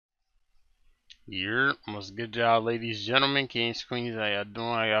What's good, y'all, ladies, gentlemen, kings, queens? How y'all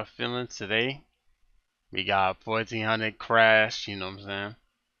doing? How y'all feeling today? We got 1400 crash, you know what I'm saying?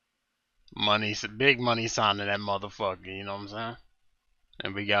 Money, big money sign to that motherfucker, you know what I'm saying?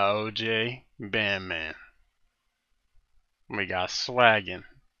 And we got OJ, Bandman. We got Swaggin,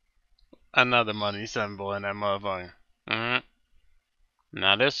 another money symbol in that motherfucker.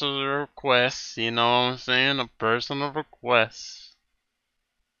 Now this was a request, you know what I'm saying? A personal request.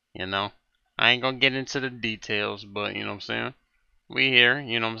 You know? I ain't gonna get into the details, but you know what I'm saying? We here,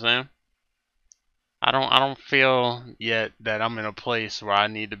 you know what I'm saying? I don't feel yet that I'm in a place where I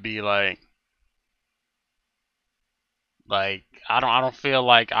need to be like I don't feel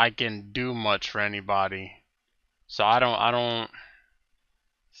like I can do much for anybody. So I don't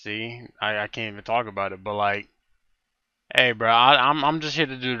see, I can't even talk about it, but like, hey bro, I'm just here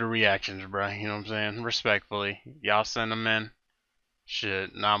to do the reactions, bro, you know what I'm saying? Respectfully. Y'all send them in.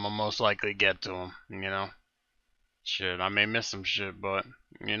 Shit, now I'ma most likely get to them, you know? Shit, I may miss some shit, but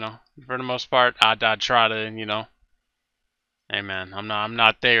you know, for the most part, I try to, you know. Hey man, I'm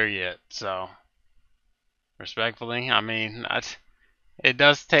not there yet, so respectfully, I mean, it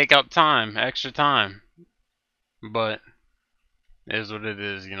does take up time, extra time, but it is what it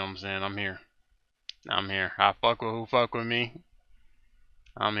is. You know what I'm saying? I'm here. I fuck with who fuck with me.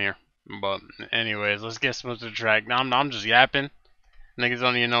 I'm here. But anyways, let's get smooth to the track. Now I'm just yapping. Niggas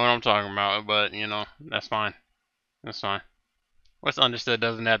don't even know what I'm talking about, but you know, that's fine. That's fine. What's understood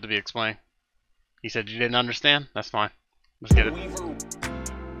doesn't have to be explained. He said you didn't understand? That's fine. Let's get it.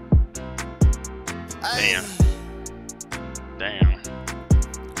 Damn. Damn.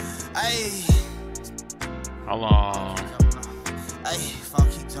 Hey. Hold on. Hey,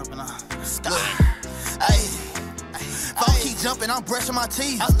 phone keep jumping on. Hey. Phone keep jumping, I'm brushing my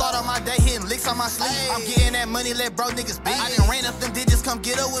teeth. I start on my day hitting licks on my sleeve. I'm getting that money, let bro niggas be. I done ran up them digits, come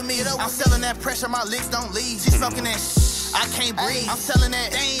get up with me. I'm selling that pressure, my licks don't leave. She sucking that I can't breathe. I'm selling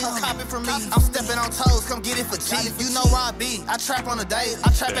that, come copy from me. I'm stepping on toes, come get it for cheap. You know where I be. I trap on the day,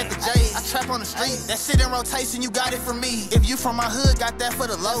 I trap at the J, I trap on the street. That shit in rotation, you got it from me. If you from my hood, got that for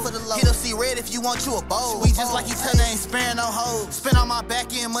the low. Hit up see red if you want you a bowl. We just like each other, ain't sparing no hoes. Spend on my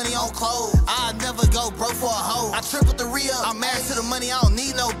back end money on clothes. I never go broke for a hoe. I tripled the re-up. I'm married to the money, I don't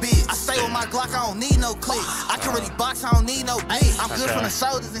need no bitch. I stay with my Glock, I don't need no click. I can really box, I don't need no bitch. I'm good from the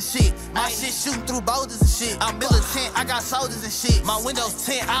shoulders and shit. My shit shooting through boulders and shit. I'm militant, I got soldiers and shit. My windows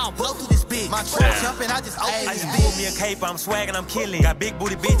tint, I don't blow through this bitch. My truck jumping, I just open this bitch. Pull me a cape, I'm swagging, I'm killing. Got big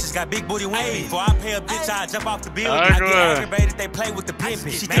booty bitches, got big booty women. Before I pay a bitch, I jump off the building. I get aggravated, they play with the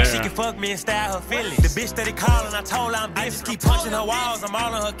pimpin'. She thinks she can fuck me and style her feelings. The bitch that they callin', I told her I'm different. I just keep punching her walls, I'm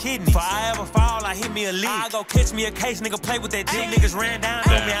all on her kidneys. Before I ever fall, I hit me a lick. I go catch me a case, nigga play with that dick. Niggas ran down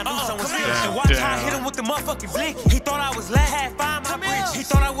on me, I knew someone was serious. And watch how I hit him with the motherfucking blick. He thought I was last, had five my bridge. He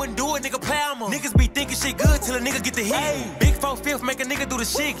thought I wouldn't do it, nigga play on him. Niggas be thinking shit good till a nigga get the hit. Big 4/5 make a nigga do the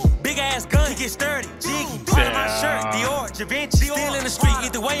shit. Big ass gun, he get sturdy, jiggy. Part of my shirt, Dior, Givenchy. Still in the street,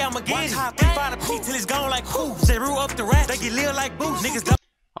 either way I'ma get it. He find a P till it's gone like who? They rule up the rats, they get lit like boots. Niggas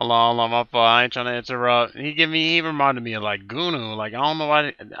Hold on, my fault. I ain't trying to interrupt. He reminded me of like Gunu. Like I don't know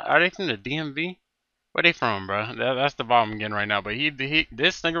why. Are they from the DMV? Where they from, bro? That's the vibe I'm getting right now. But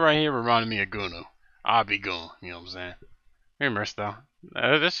this nigga right here reminded me of Gunu. I'll be Goon. You know what I'm saying? Remember though.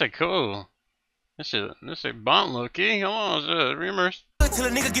 This shit cool. This shit bump low key. Hold on, shit. Remember. Till a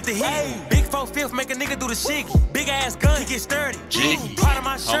nigga get the hit. Big 4/5 make a nigga do the shit. Big ass gun, he get sturdy. Jiggy. Part of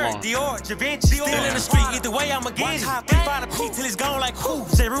my shirt, Dior, Givenchy. Still in the street, either way I'ma get it. He find a P till it's gone like who?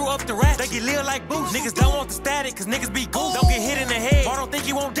 They rule up the rats, they get lit like boots. Niggas don't want the static, cause niggas be goose. Don't get hit in the head, boy don't think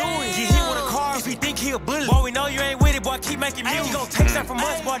you won't do it. Get hit with a car if he think he a bully. Boy, we know you ain't with it, boy, keep making music. You gon' take that from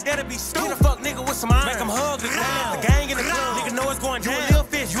us, boy, that'll be stupid. Fuck nigga with some iron. Make him hug the ground. The gang in the club, nigga know it's going down. You a little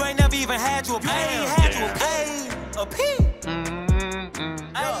fish, you ain't never even had you a pay. Had you a pay. A P.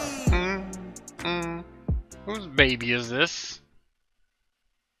 Whose baby is this?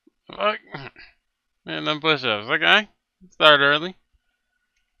 Fuck. Man, them push-ups. Okay. Start early.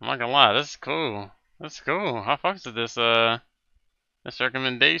 I'm not gonna lie, this is cool. That's cool. How fucks with this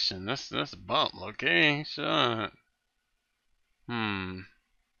recommendation? This bump. Okay, sure. I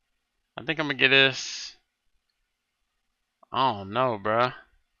think I'm gonna get this. I don't know, bruh.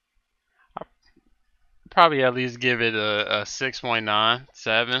 I'll probably at least give it a 6.9,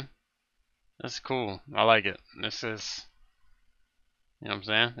 7. That's cool. I like it. This is, you know what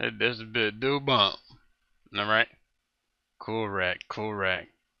I'm saying? This is a bit do bump. Alright? Cool rack.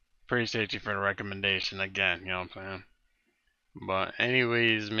 Appreciate you for the recommendation again, you know what I'm saying? But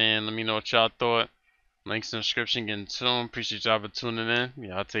anyways, man, let me know what y'all thought. Links in the description, getting tuned. Appreciate y'all for tuning in.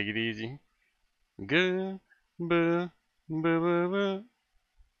 Y'all take it easy. Good.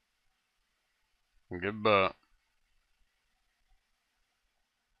 Good butt.